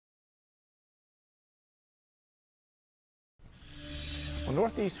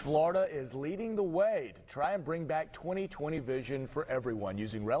Northeast Florida is leading the way to try and bring back 20/20 vision for everyone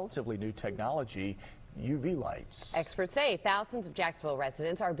using relatively new technology, UV lights. Experts say thousands of Jacksonville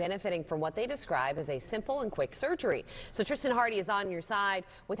residents are benefiting from what they describe as a simple and quick surgery. So Tristan Hardy is on your side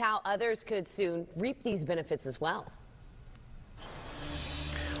with how others could soon reap these benefits as well.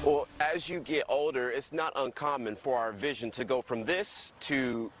 Well, as you get older, it's not uncommon for our vision to go from this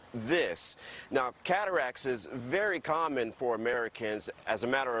to this. Now, cataracts is very common for Americans. As a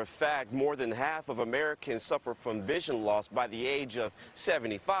matter of fact, more than half of Americans suffer from vision loss by the age of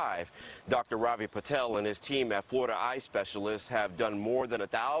 75. Dr. Ravi Patel and his team at Florida Eye Specialists have done more than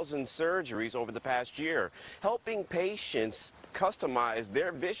 1,000 surgeries over the past year, helping patients customize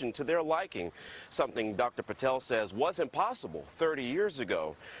their vision to their liking, something Dr. Patel says wasn't possible 30 years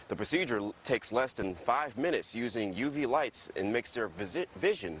ago. The procedure takes less than 5 minutes using UV lights and makes their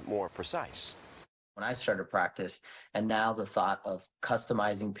vision more precise. When I started practice, and now the thought of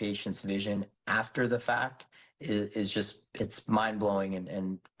customizing patients' vision after the fact is just, it's mind-blowing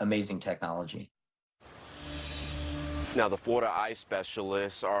and amazing technology. Now, the Florida Eye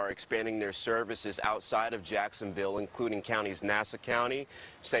Specialists are expanding their services outside of Jacksonville, including counties Nassau County,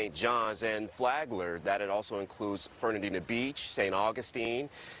 St. Johns, and Flagler. That it also includes Fernandina Beach, St. Augustine,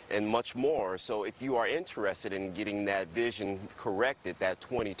 and much more. So if you are interested in getting that vision corrected, that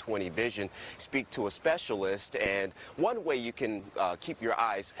 20/20 vision, speak to a specialist. And one way you can keep your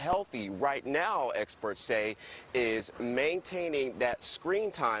eyes healthy right now, experts say, is maintaining that screen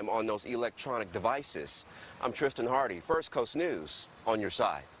time on those electronic devices. I'm Tristan Hardy, First Coast News, on your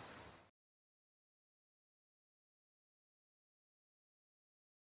side.